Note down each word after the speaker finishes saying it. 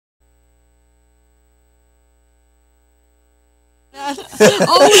God.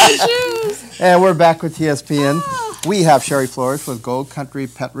 Oh, the shoes. And we're back with TSPN. We have Cherie Flores with Gold Country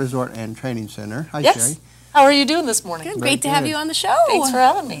Pet Resort and Training Center. Hi, Yes. Cherie. How are you doing this morning? Good. Great to have you on the show. Thanks for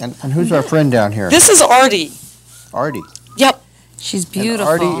having me. And who's our friend down here? This is Artie. Artie. Yep. She's And beautiful.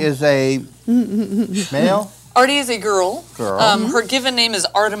 Artie is a male? Artie is a girl. Girl. Her given name is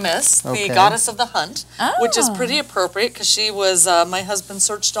Artemis, Okay. the goddess of the hunt, which is Oh. pretty appropriate because she was my husband's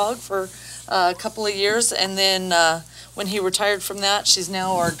search dog for a couple of years. And then when he retired from that, she's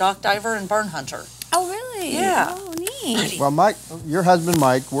now our dock diver and barn hunter. Oh, really? Yeah. Oh, neat. Well, Mike, your husband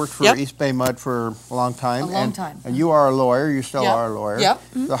Mike worked for Yep. East Bay Mud for a long time. A long time. And you are a lawyer. You still Yep. are a lawyer. Yep.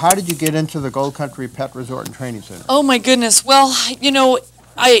 So how did you get into the Gold Country Pet Resort and Training Center? Oh my goodness. Well, you know,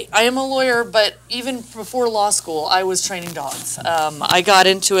 I am a lawyer, but even before law school, I was training dogs. I got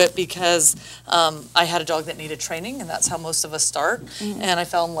into it because I had a dog that needed training, and that's how most of us start. And I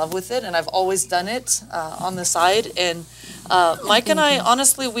fell in love with it, and I've always done it on the side. And Mike and I,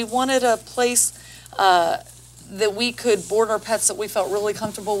 honestly, we wanted a place that we could board our pets that we felt really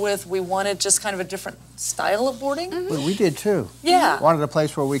comfortable with. We wanted just kind of a different style of boarding. We did too. Yeah. Wanted a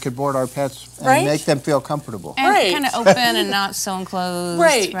place where we could board our pets and Right. make them feel comfortable. And Right. kind of open and not so enclosed.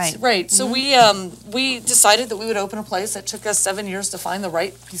 Right. So we decided that we would open a place. It took us 7 years to find the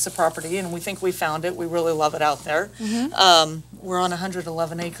right piece of property, and we think we found it. We really love it out there. We're on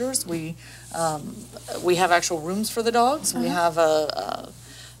 111 acres. We have actual rooms for the dogs. We have a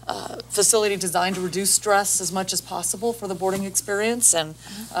facility designed to reduce stress as much as possible for the boarding experience, and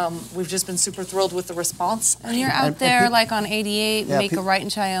we've just been super thrilled with the response. And you're out there like on 88, Yeah, make a right in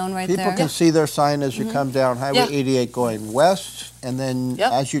Cheyenne right People there. can see their sign as you come down Highway Yeah. 88 going west, and then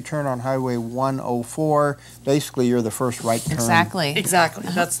Yep. as you turn on Highway 104, basically you're the first right turn. Exactly. Exactly.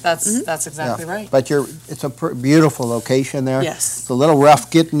 That's exactly Yeah. right. But it's a beautiful location there. Yes. It's a little rough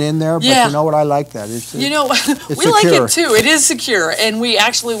getting in there, but Yeah. you know what? I like that. It's, You know, we like secure. it too. It is secure, and we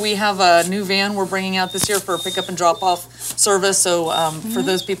have a new van we're bringing out this year for a pickup and drop off service. So for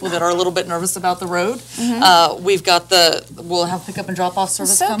those people that are a little bit nervous about the road, we'll have pickup and drop off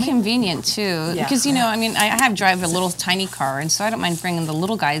service So coming. convenient too, Yeah. because you know, I mean, I drive a little tiny car, and so I don't mind bringing the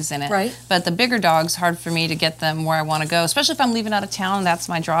little guys in it. Right. But the bigger dogs, hard for me to get them where I want to go, especially if I'm leaving out of town. That's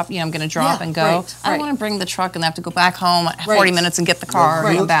my drop. You know, I'm going to drop Yeah, and go. right, I don't right. want to bring the truck and have to go back home 40 Right. minutes and get the car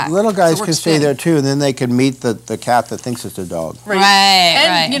and come back. Little guys So it can works stay good. there too, and then they can meet the cat that thinks it's a dog. Right.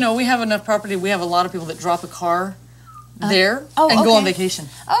 And you know, we have enough property. We have a lot of people that drop a car there and go on okay. vacation.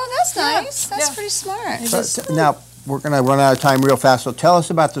 Oh, that's nice. That's yeah. pretty smart. So, now, we're going to run out of time real fast, so tell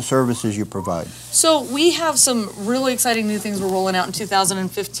us about the services you provide. So we have some really exciting new things we're rolling out in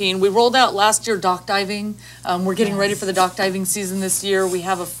 2015. We rolled out last year dock diving. We're getting ready for the dock diving season this year. We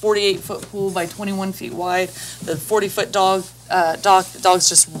have a 48-foot pool by 21 feet wide. The 40-foot dogs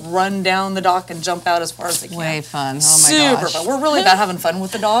just run down the dock and jump out as far as they can. Way fun. Oh my Super gosh. fun. We're really about having fun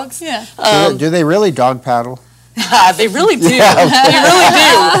with the dogs. Yeah. Do they really dog paddle? They really do. They really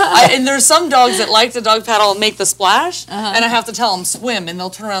do. And there's some dogs that like to dog paddle and make the splash, and I have to tell them swim, and they'll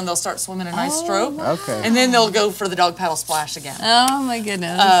turn around, they'll start swimming a nice stroke, Okay. and then they'll go for the dog paddle splash again. Oh my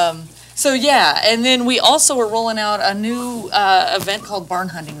goodness. So yeah, and then we also are rolling out a new event called barn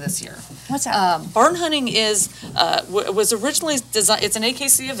hunting this year. What's that? Barn hunting is was originally designed. It's an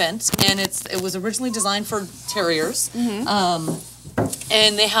AKC event, and it was originally designed for terriers.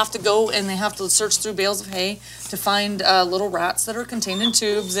 And they have to go and they have to search through bales of hay to find little rats that are contained in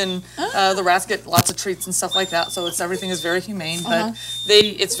tubes, and the rats get lots of treats and stuff like that. So everything is very humane, but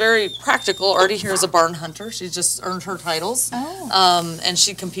it's very practical. Artie here is a barn hunter. She's just earned her titles, and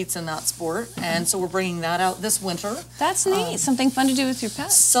she competes in that sport. And so we're bringing that out this winter. That's neat. Something fun to do with your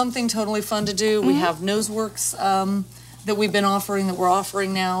pets. Something totally fun to do. We have Noseworks that we've been offering, that we're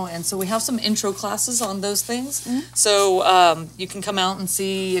offering now, and so we have some intro classes on those things. So you can come out and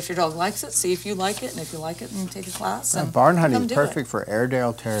see if your dog likes it, see if you like it, and if you like it, then take a class. And Barn hunting come is do perfect for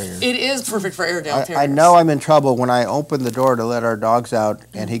Airedale Terriers. It is perfect for Airedale Terriers. I know I'm in trouble when I open the door to let our dogs out,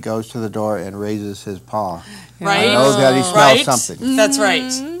 and he goes to the door and raises his paw. Right? I know that he smells Right? something. That's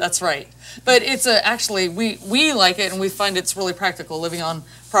right. That's right. But it's actually, we like it, and we find it's really practical. Living on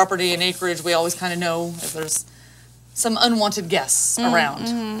property and acreage, we always kind of know if there's some unwanted guests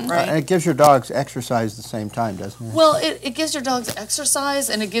around, right? And it gives your dogs exercise at the same time, doesn't it? Well, it gives your dogs exercise,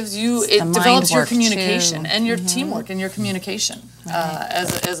 and it gives you, The it mind develops your work, communication too. and your teamwork and your communication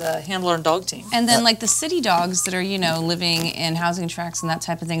as a handler and dog team. And then like the city dogs that are, you know, living in housing tracts and that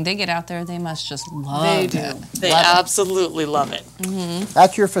type of thing, they get out there, they must just love They it. do. They Love it. absolutely love it.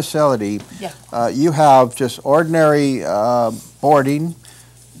 At your facility, Yeah. you have just ordinary boarding,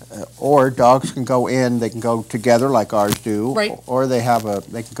 or dogs can go in, they can go together like ours do. Right. Or they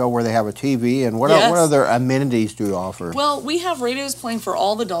can go where they have a TV. And what Yes. other amenities do you offer? Well, we have radios playing for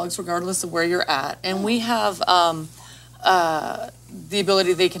all the dogs, regardless of where you're at, and we have the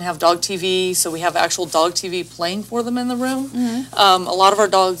ability they can have dog TV, so we have actual dog TV playing for them in the room. A lot of our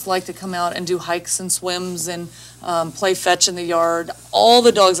dogs like to come out and do hikes and swims and play fetch in the yard. All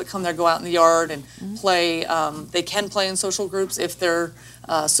the dogs that come there go out in the yard and play. They can play in social groups if they're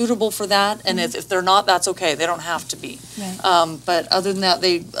suitable for that, and if they're not, that's okay. They don't have to be. Right. But other than that,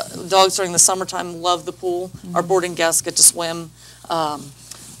 dogs during the summertime love the pool. Our boarding guests get to swim.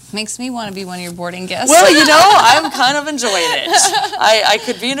 Makes me want to be one of your boarding guests. Well, I'm kind of enjoying it. I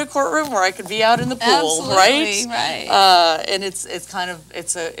could be in a courtroom or I could be out in the pool, Absolutely, right. And it's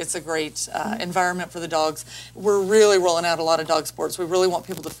a great environment for the dogs. We're really rolling out a lot of dog sports. We really want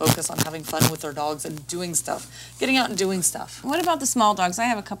people to focus on having fun with their dogs and doing stuff, getting out and doing stuff. What about the small dogs? I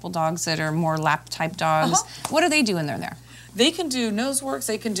have a couple dogs that are more lap type dogs. What are they doing there? They can do nose works,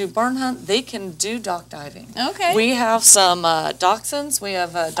 they can do barn hunt, they can do dock diving. Okay. We have some dachshunds. We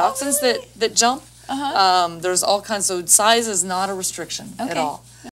have dachshunds that jump. There's all kinds, so size is not a restriction at all.